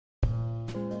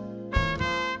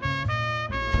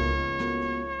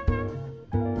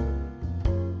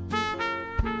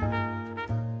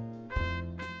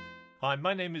Hi,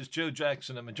 my name is Joe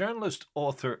Jackson. I'm a journalist,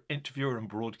 author, interviewer, and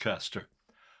broadcaster.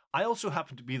 I also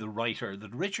happen to be the writer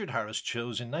that Richard Harris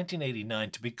chose in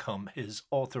 1989 to become his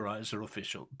authorised or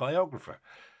official biographer.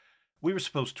 We were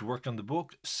supposed to work on the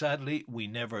book. Sadly, we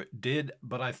never did,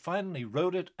 but I finally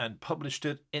wrote it and published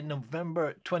it in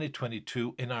November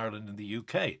 2022 in Ireland and the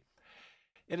UK.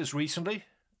 It has recently,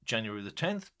 January the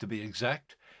 10th to be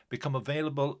exact, become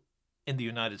available in the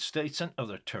United States and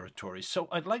other territories. So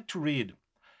I'd like to read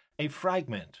a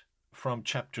fragment from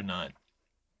Chapter 9.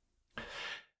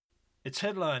 It's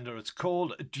headlined, or it's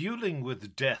called, Duelling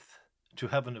with Death to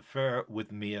Have an Affair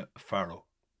with Mia Farrow.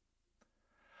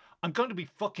 I'm going to be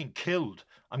fucking killed.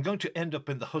 I'm going to end up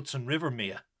in the Hudson River,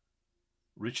 Mia.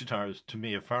 Richard Harris to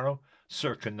Mia Farrow,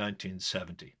 circa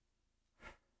 1970.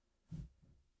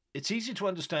 It's easy to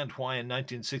understand why in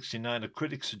 1969 a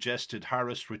critic suggested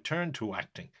Harris return to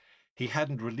acting. He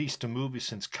hadn't released a movie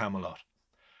since Camelot.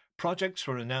 Projects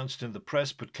were announced in the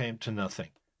press but came to nothing.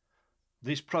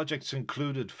 These projects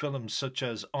included films such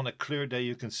as On a Clear Day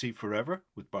You Can See Forever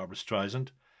with Barbra Streisand,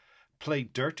 Play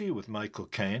Dirty with Michael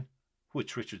Caine,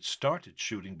 which Richard started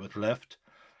shooting but left,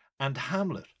 and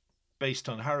Hamlet, based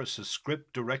on Harris's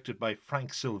script directed by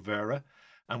Frank Silvera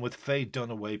and with Faye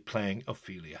Dunaway playing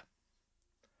Ophelia.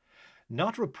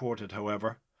 Not reported,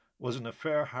 however, was an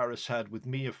affair Harris had with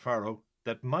Mia Farrow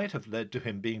that might have led to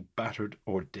him being battered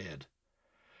or dead.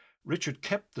 Richard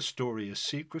kept the story a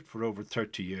secret for over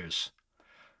 30 years.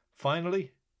 Finally,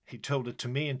 he told it to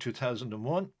me in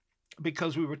 2001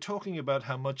 because we were talking about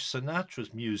how much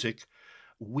Sinatra's music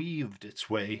weaved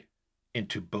its way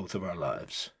into both of our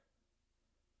lives.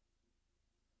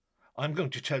 I'm going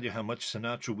to tell you how much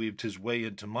Sinatra weaved his way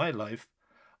into my life.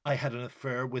 I had an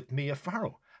affair with Mia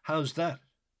Farrow. How's that?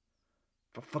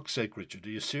 For fuck's sake, Richard, are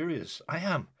you serious? I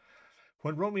am.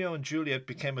 When Romeo and Juliet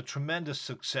became a tremendous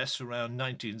success around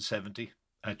 1970,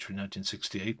 actually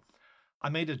 1968, I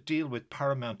made a deal with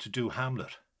Paramount to do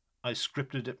Hamlet. I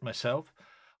scripted it myself.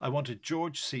 I wanted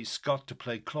George C. Scott to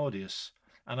play Claudius,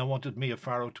 and I wanted Mia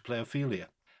Farrow to play Ophelia.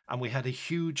 And we had a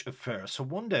huge affair. So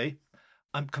one day,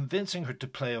 I'm convincing her to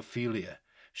play Ophelia.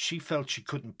 She felt she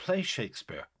couldn't play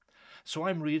Shakespeare. So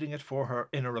I'm reading it for her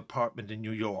in her apartment in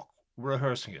New York,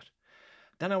 rehearsing it.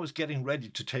 Then I was getting ready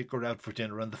to take her out for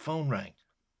dinner and the phone rang.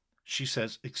 She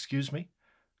says, "Excuse me,"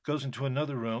 goes into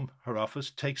another room, her office,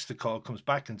 takes the call, comes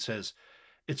back and says,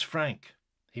 "It's Frank.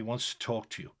 He wants to talk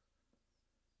to you."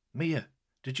 "Mia,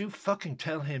 did you fucking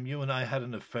tell him you and I had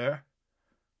an affair?"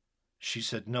 She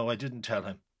said, "No, I didn't tell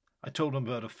him. I told him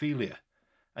about Ophelia."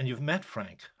 "And you've met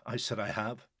Frank?" I said, "I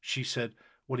have." She said,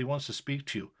 "Well, he wants to speak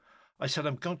to you." I said,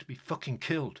 "I'm going to be fucking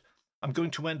killed. I'm going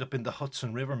to end up in the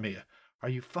Hudson River, Mia. Are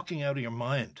you fucking out of your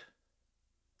mind?"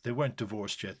 They weren't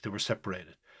divorced yet. They were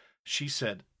separated. She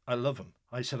said, "I love him."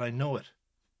 I said, "I know it."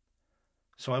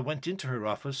 So I went into her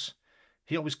office.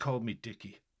 He always called me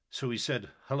Dickie. So he said,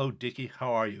 "Hello, Dickie.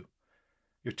 How are you?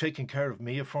 You're taking care of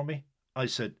Mia for me?" I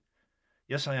said,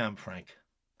 "Yes, I am, Frank."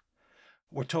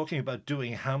 "We're talking about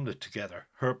doing Hamlet together,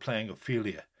 her playing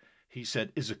Ophelia." He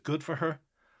said, "Is it good for her?"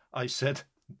 I said,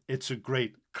 "It's a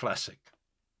great classic."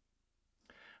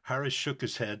 Harris shook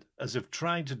his head as if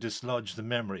trying to dislodge the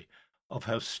memory of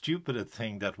how stupid a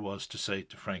thing that was to say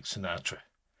to Frank Sinatra.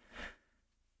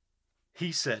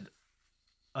 He said,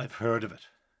 "I've heard of it."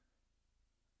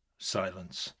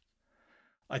 Silence.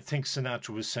 I think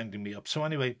Sinatra was sending me up. So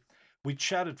anyway, we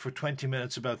chatted for 20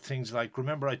 minutes about things like,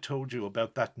 remember I told you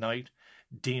about that night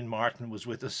Dean Martin was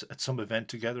with us at some event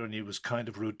together and he was kind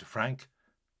of rude to Frank?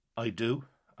 "I do,"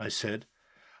 I said.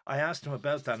 I asked him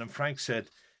about that and Frank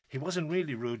said, "He wasn't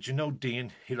really rude. You know,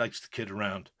 Dean, he likes to kid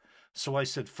around." So I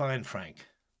said, "Fine, Frank."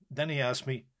 Then he asked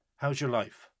me, "How's your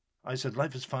life?" I said,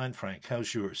 "Life is fine, Frank.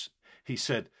 How's yours?" He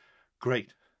said,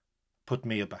 "Great." Put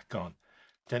Mia back on.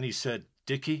 Then he said,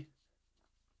 "Dickie."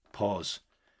 Pause.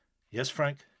 "Yes,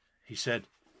 Frank?" He said,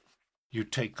 "You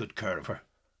take good care of her."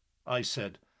 I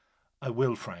said, "I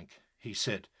will, Frank." He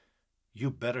said,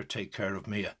 "You better take care of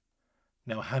Mia.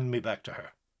 Now hand me back to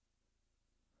her."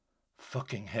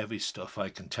 Fucking heavy stuff, I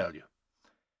can tell you.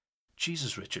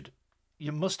 Jesus, Richard,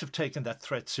 you must have taken that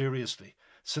threat seriously.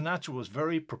 Sinatra was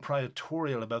very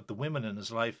proprietorial about the women in his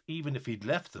life, even if he'd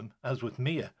left them, as with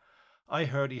Mia. I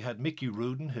heard he had Mickey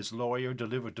Rudin, his lawyer,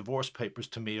 deliver divorce papers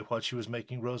to Mia while she was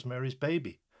making Rosemary's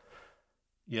Baby.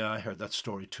 Yeah, I heard that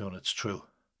story too, and it's true.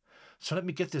 So let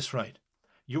me get this right.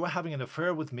 You were having an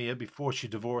affair with Mia before she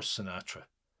divorced Sinatra.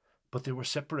 But they were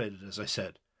separated, as I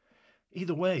said.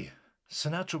 Either way,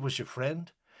 Sinatra was your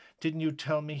friend? Didn't you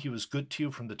tell me he was good to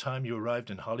you from the time you arrived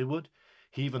in Hollywood?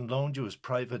 He even loaned you his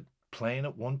private plane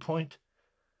at one point?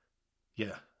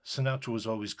 Yeah, Sinatra was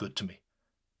always good to me.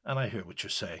 And I hear what you're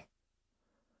saying.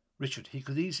 Richard, he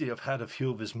could easily have had a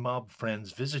few of his mob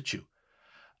friends visit you.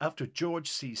 After George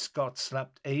C. Scott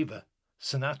slapped Ava,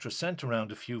 Sinatra sent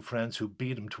around a few friends who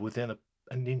beat him to within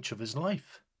an inch of his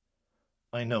life.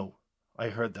 I know. I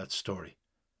heard that story.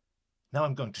 Now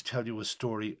I'm going to tell you a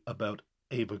story about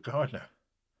Ava Gardner.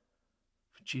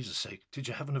 For Jesus' sake, did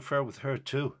you have an affair with her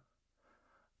too?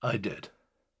 I did.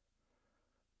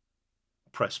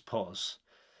 Press pause.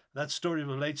 That story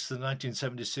relates to the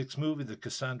 1976 movie The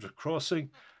Cassandra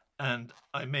Crossing, and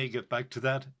I may get back to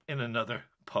that in another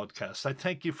podcast. I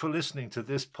thank you for listening to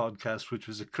this podcast, which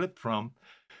was a clip from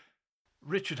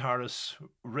Richard Harris,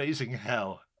 Raising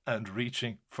Hell and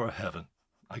Reaching for Heaven.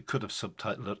 I could have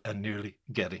subtitled it, And Nearly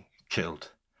Getting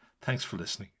Killed. Thanks for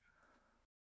listening.